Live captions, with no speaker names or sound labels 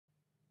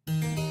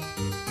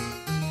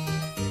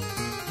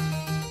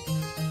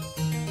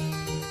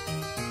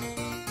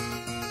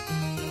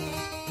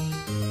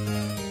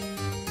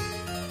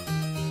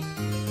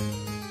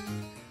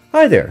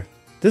Hi there,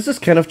 this is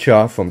Kenneth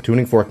Cha from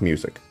Tuning Fork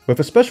Music with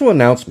a special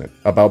announcement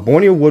about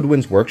Borneo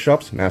Woodwinds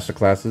workshops,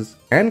 masterclasses,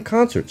 and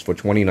concerts for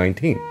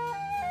 2019.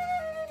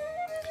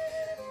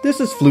 This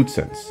is Flute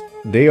Sense.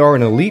 They are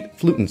an elite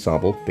flute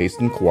ensemble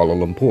based in Kuala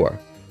Lumpur,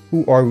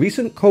 who are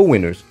recent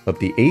co-winners of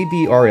the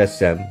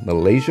ABRSM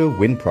Malaysia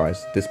Wind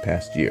Prize this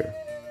past year.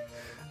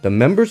 The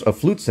members of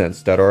Flute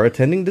Sense that are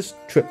attending this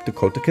trip to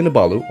Kota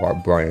Kinabalu are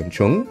Brian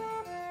Chung,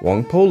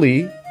 Wong Po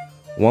Lee,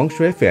 Wang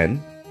Shui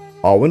Fen,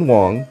 Alwyn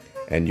Wong,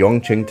 and Yong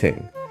Ching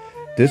Ting.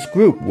 This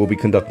group will be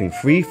conducting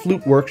free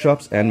flute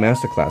workshops and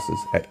masterclasses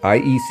at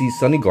IEC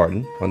Sunny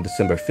Garden on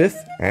December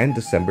 5th and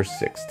December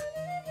 6th.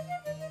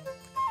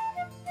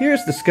 Here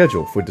is the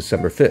schedule for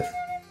December 5th.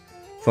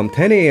 From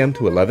 10 a.m.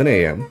 to 11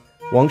 a.m.,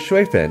 Wang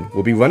Shui Fen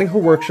will be running her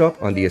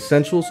workshop on the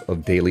essentials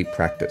of daily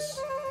practice.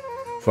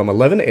 From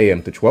 11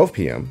 a.m. to 12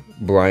 p.m.,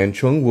 Brian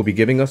Chung will be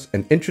giving us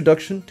an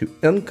introduction to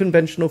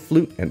unconventional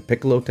flute and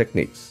piccolo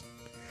techniques.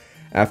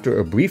 After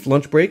a brief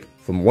lunch break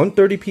from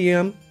 1:30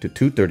 p.m. to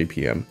 2:30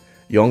 p.m.,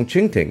 Yong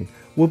Ching Ting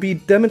will be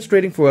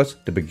demonstrating for us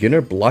the beginner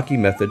blocky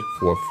method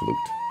for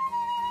flute.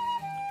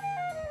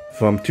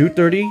 From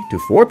 2:30 to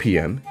 4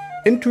 p.m.,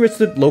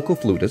 interested local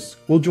flutists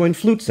will join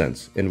Flute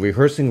Sense in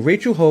rehearsing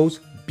Rachel Ho's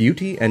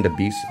Beauty and the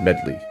Beast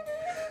medley.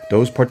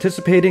 Those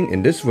participating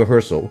in this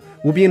rehearsal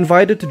will be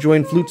invited to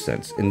join Flute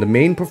Sense in the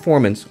main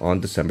performance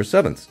on December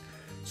 7th,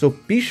 so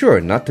be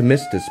sure not to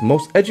miss this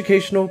most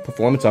educational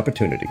performance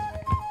opportunity.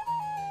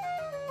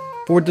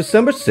 For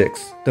December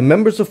 6th, the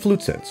members of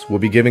Flute Sense will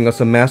be giving us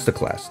a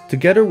masterclass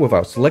together with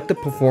our selected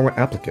performer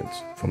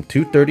applicants from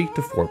 2:30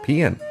 to 4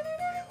 p.m.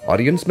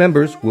 Audience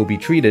members will be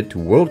treated to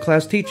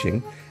world-class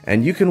teaching,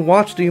 and you can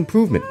watch the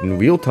improvement in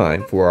real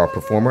time for our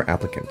performer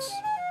applicants.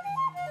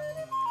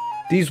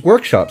 These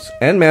workshops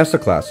and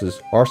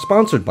masterclasses are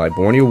sponsored by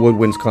Borneo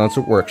Woodwinds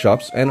Concert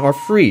workshops and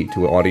are free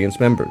to audience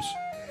members.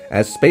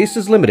 As space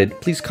is limited,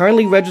 please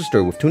kindly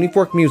register with Tuning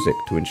Fork Music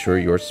to ensure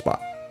your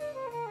spot.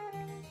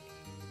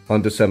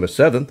 On December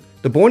 7th,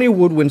 the Borneo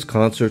Woodwinds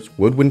Concert's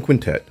Woodwind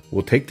Quintet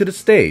will take to the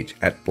stage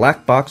at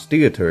Black Box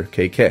Theatre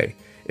KK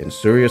in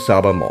Surya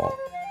Sabha Mall.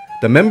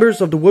 The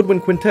members of the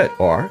Woodwind Quintet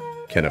are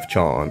Kenneth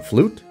Cha on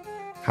flute,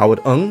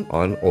 Howard Ng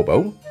on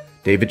oboe,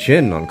 David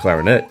Chin on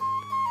clarinet,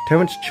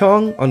 Terence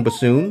Chong on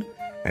bassoon,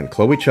 and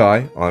Chloe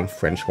Chai on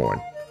French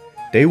horn.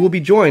 They will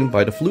be joined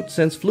by the Flute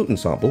Sense Flute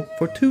Ensemble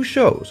for 2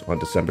 shows on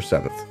December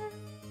 7th.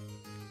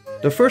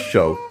 The first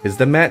show is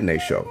the matinee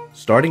show,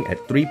 starting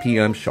at 3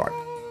 p.m. sharp.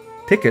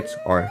 Tickets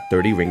are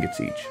 30 ringgits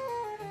each.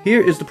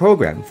 Here is the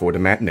program for the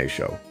matinee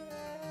show.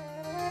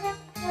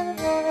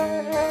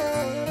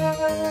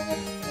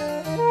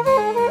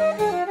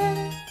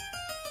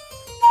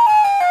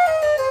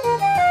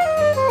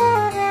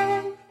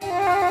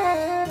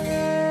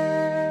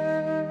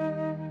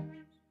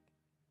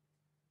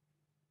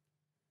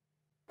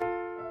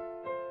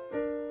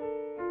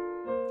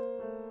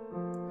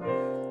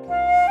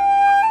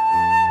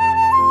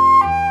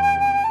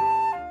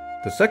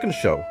 The second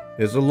show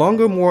is a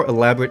longer, more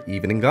elaborate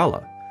evening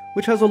gala,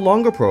 which has a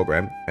longer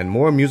program and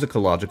more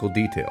musicological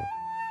detail.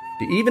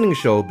 The evening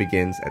show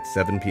begins at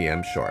 7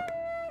 p.m. sharp.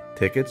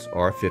 Tickets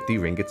are 50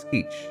 ringgits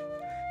each.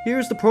 Here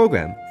is the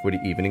program for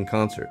the evening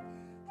concert.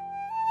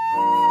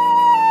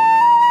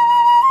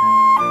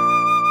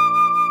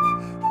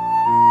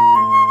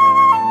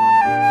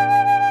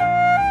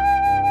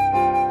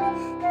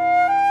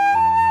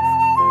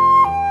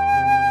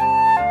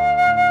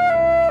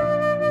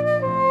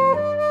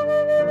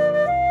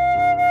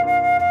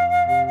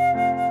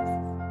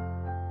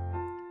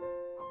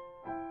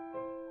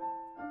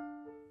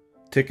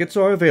 Tickets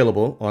are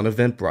available on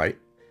Eventbrite,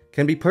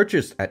 can be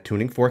purchased at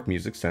Tuning Fork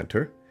Music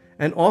Center,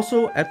 and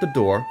also at the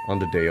door on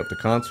the day of the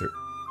concert.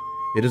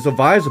 It is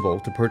advisable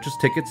to purchase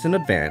tickets in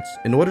advance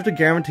in order to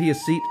guarantee a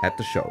seat at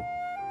the show.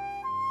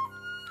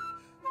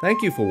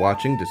 Thank you for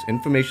watching this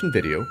information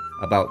video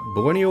about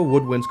Borneo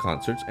Woodwinds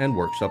Concerts and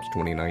Workshops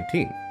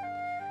 2019.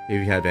 If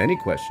you have any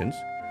questions,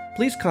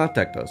 please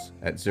contact us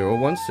at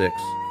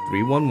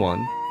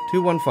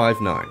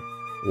 016-311-2159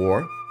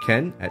 or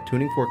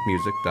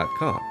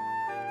ken@tuningforkmusic.com.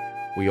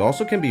 We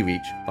also can be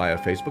reached via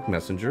Facebook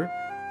Messenger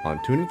on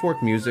Tuning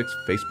Fork Music's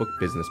Facebook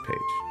business page.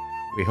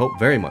 We hope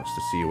very much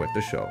to see you at the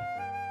show.